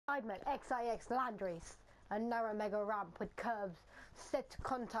StyModz XIX land race. A narrow mega ramp with curves set to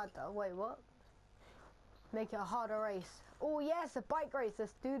contact. Wait, what? Make it a harder race. Oh yes, a bike race.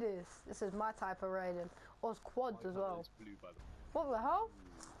 Let's do this. This is my type of riding. Or quads as well. What the hell?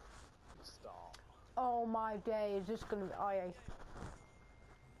 Stop. Oh my days, this is gonna be. Oh, yeah.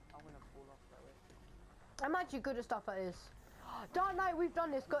 I'm gonna fall off that way. I'm actually good at stuff like this. Dark Knight, we've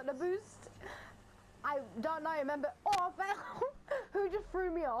done this. Got the boost. Dark Knight, remember? Oh, I fell. Who just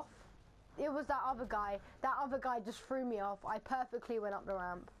threw me off? It was that other guy. That other guy just threw me off. I perfectly went up the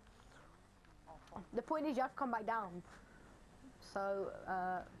ramp. Oh, the point is, you have to come back down. So,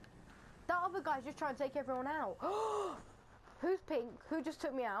 that other guy's just trying to take everyone out. Who's pink? Who just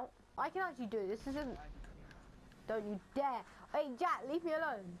took me out? I can actually do this. This isn't. Don't you dare! Hey, Jack, leave me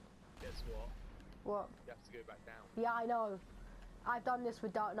alone. Guess what? What? You have to go back down. Yeah, I know. I've done this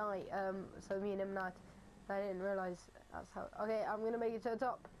with Dark Knight. So me and him, I didn't realise that's how. Okay, I'm gonna make it to the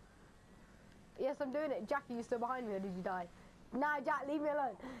top. Yes, I'm doing it. Jack, are you still behind me or did you die? Nah, Jack, leave me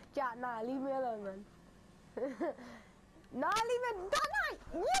alone. Jack, nah, leave me alone, man. Nah, leave me. Dark Knight!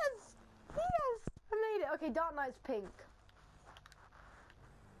 Yes! Yes! I made it. Okay, Dark Knight's pink.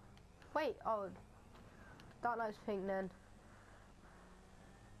 Wait, oh. Dark Knight's pink then.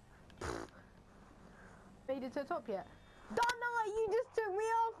 Made it to the top yet? Dark Knight, you just took me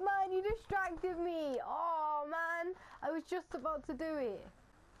off, man. You distracted me. Oh, man. I was just about to do it.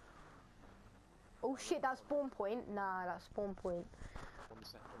 Oh shit, that's spawn point. Nah, that's spawn point. On the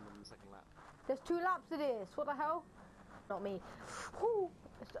second lap. There's 2 laps of this. What the hell? Not me. Ooh.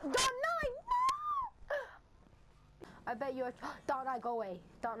 Dark Knight, no! I bet you're. Dark Knight, go away.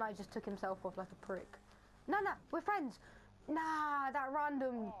 Dark Knight just took himself off like a prick. Nah, we're friends. Nah, that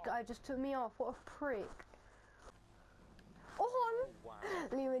random guy just took me off. What a prick. Oh, wow.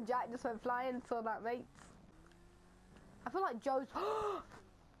 Liam and Jack just went flying, saw that, mates. I feel like Joe's.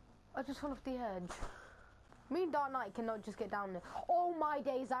 I just fell off the edge. Me and Dark Knight cannot just get down there. Oh my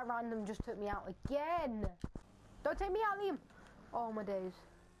days, that random just took me out again. Don't take me out, Liam. Oh my days.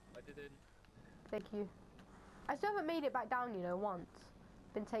 I didn't. Thank you. I still haven't made it back down, you know, once.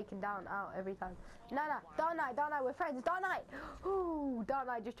 Been taken down out every time. Nah, Dark Knight, we're friends. Dark Knight. Ooh, Dark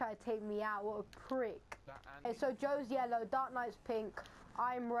Knight just tried to take me out. What a prick. Okay, so Joe's yellow, Dark Knight's pink,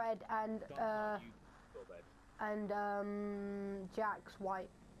 I'm red, and Jack's white,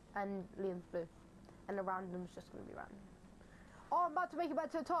 and Liam's blue, and the random's just gonna be random. Oh, I'm about to make it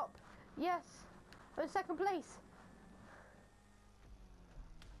back to the top. Yes, I'm in 2nd place.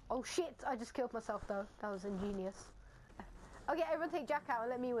 Oh shit! I just killed myself though. That was ingenious. Okay, everyone take Jack out and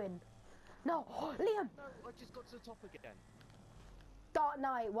let me win. No, Liam. No, I just got to the top again. Dark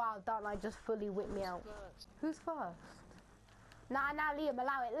Knight, wow, Dark Knight just fully whipped me out. Who's first? Nah, Liam,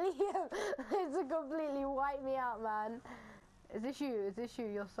 allow it. Liam, it's a completely wipe me out, man. Is this you? Is this you?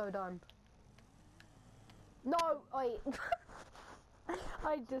 You're so done. No, wait.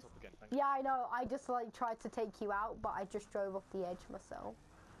 I just, yeah, I know. I just like tried to take you out, but I just drove off the edge myself.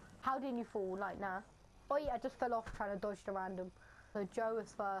 How did you fall? Like, nah. Oh yeah, I just fell off trying to dodge the random. So Joe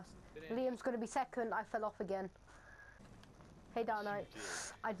is first. Liam's gonna be 2nd. I fell off again. Hey, Dark Knight.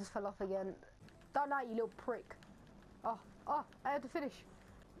 I just fell off again. Dark Knight, you little prick. Oh, I had to finish.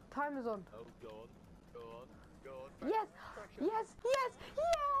 Timer's on. Oh, go on. Yes!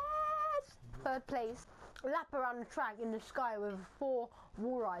 3rd place. Lap around the track in the sky with 4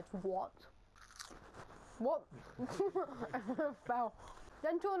 wall rides. What? I fell.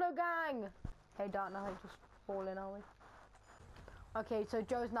 Dentorno gang! Hey, Dark Knight, just falling, are we? Okay, so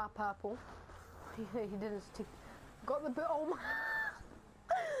Joe's now purple. He didn't stick. Got the bit. Oh my!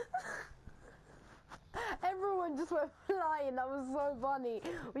 Everyone just went flying. That was so funny.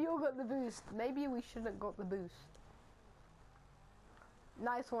 We all got the boost. Maybe we shouldn't have got the boost.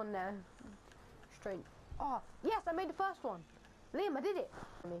 Nice one there. Straight. Oh yes, I made the 1st one. Liam, I did it.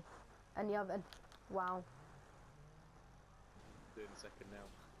 And the other. Wow. Doing 2nd now.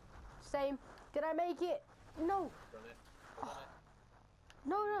 Same. Did I make it? No. Done it.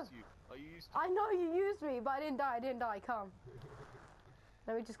 No. I know you used me, but I didn't die. Come.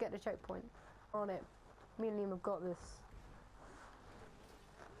 Let me just get the checkpoint. We're on it. Me and Liam have got this.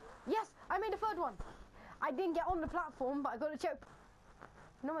 Yes! I made the 3rd one! I didn't get on the platform, but I got a checkpoint.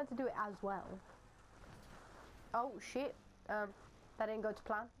 I know how to do it as well. Oh, shit. That didn't go to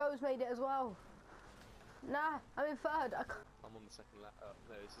plan. Joe's made it as well. Nah, I'm in 3rd. I'm on the 2nd lap.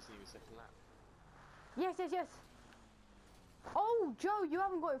 No, this isn't even 2nd lap. Yes. Oh, Joe, you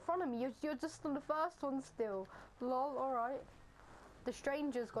haven't got in front of me. You're just on the 1st one still. Lol, alright. The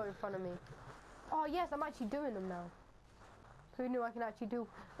stranger's got in front of me. Oh, yes, I'm actually doing them now. Who knew I can actually do?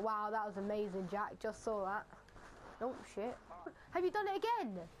 Wow, that was amazing, Jack. Just saw that. Oh, shit. Have you done it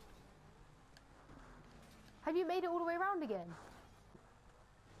again? Have you made it all the way around again?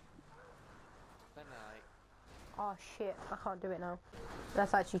 Then Oh shit, I can't do it now.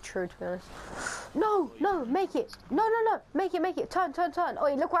 That's actually true, to be honest. No, no, make it. No, no, no, make it. Turn.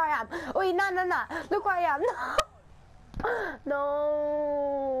 Oi, look where I am. Oi, nah. Look where I am.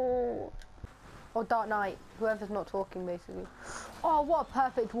 No. Or Dark Knight, whoever's not talking, basically. Oh, what a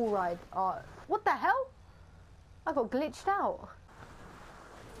perfect wall ride. What the hell? I got glitched out.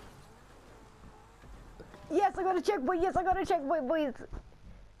 Yes, I got a checkpoint. Yes, I got a checkpoint, boys.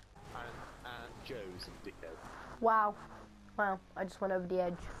 And Joe's a dickhead. Wow, I just went over the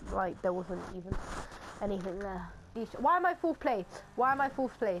edge, like there wasn't even anything there. Why am I fourth place?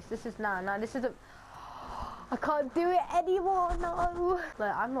 This is, nah, this isn't, I can't do it anymore, no.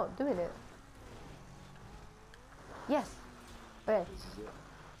 Like, I'm not doing it. Yes, okay. This is it.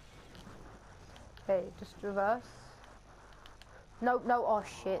 Okay, just reverse. No, oh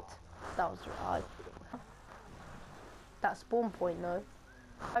shit. That was right. That spawn point, no.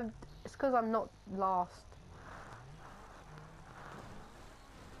 It's because I'm not last.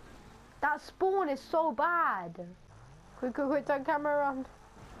 That spawn is so bad. Quick, turn camera around.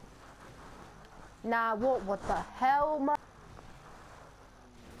 Nah, what the hell, man?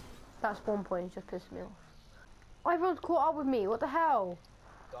 That spawn point is just pissing me off. Oh, everyone's caught up with me, what the hell?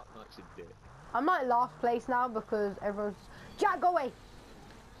 Dark Knight's a dick. I'm like last place now because everyone's... Jack, go away!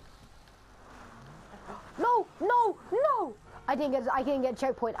 No! I didn't get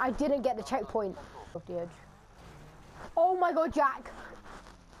checkpoint. I didn't get the checkpoint. Off the edge. Oh my god, Jack!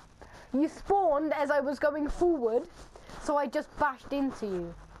 You spawned as I was going forward, so I just bashed into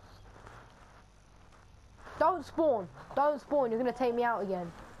you. Don't spawn, you're gonna take me out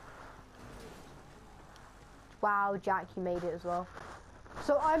again. Wow, Jack, you made it as well.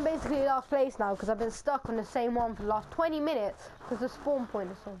 So I'm basically last place now because I've been stuck on the same one for the last 20 minutes because the spawn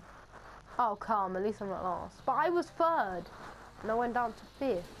point is so... Oh, calm, at least I'm not last. But I was third, and I went down to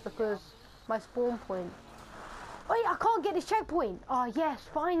fifth because my spawn point... Wait, I can't get this checkpoint! Oh, yes,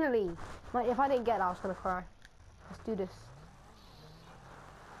 finally! Like, if I didn't get that, I was gonna cry. Let's do this.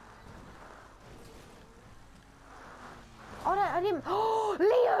 Oh, no, I didn't... Oh,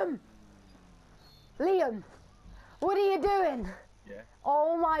 Liam! What are you doing? Yeah.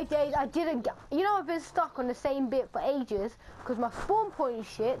 Oh my days, I didn't get... You know, I've been stuck on the same bit for ages because my spawn point is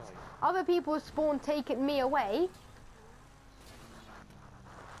shit. Other people's spawn taking me away.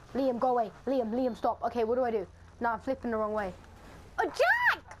 Liam, go away. Liam, stop. Okay, what do I do? No, I'm flipping the wrong way. Oh,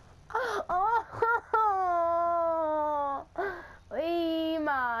 Jack! Oh, hey,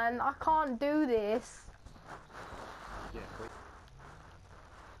 man, I can't do this. Yeah, wait.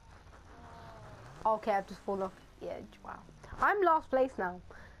 Okay, I've just fallen off the edge. Wow. I'm last place now.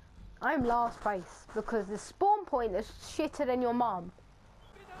 I'm last place because the spawn point is shitter than your mum.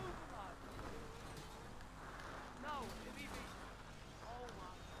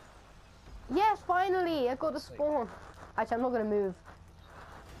 Yes, finally, I got the spawn. Actually, I'm not gonna move.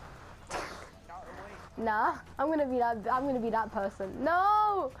 Nah, I'm gonna be that person.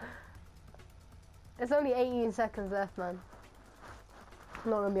 No! There's only 18 seconds left, man. I'm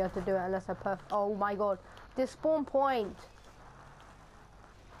not gonna be able to do it unless I oh my god. This spawn point.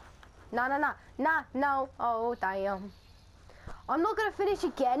 Nah, no. Oh, damn. I'm not gonna finish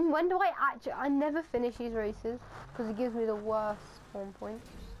again. When do I never finish these races because it gives me the worst spawn point.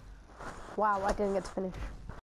 Wow, I didn't get to finish.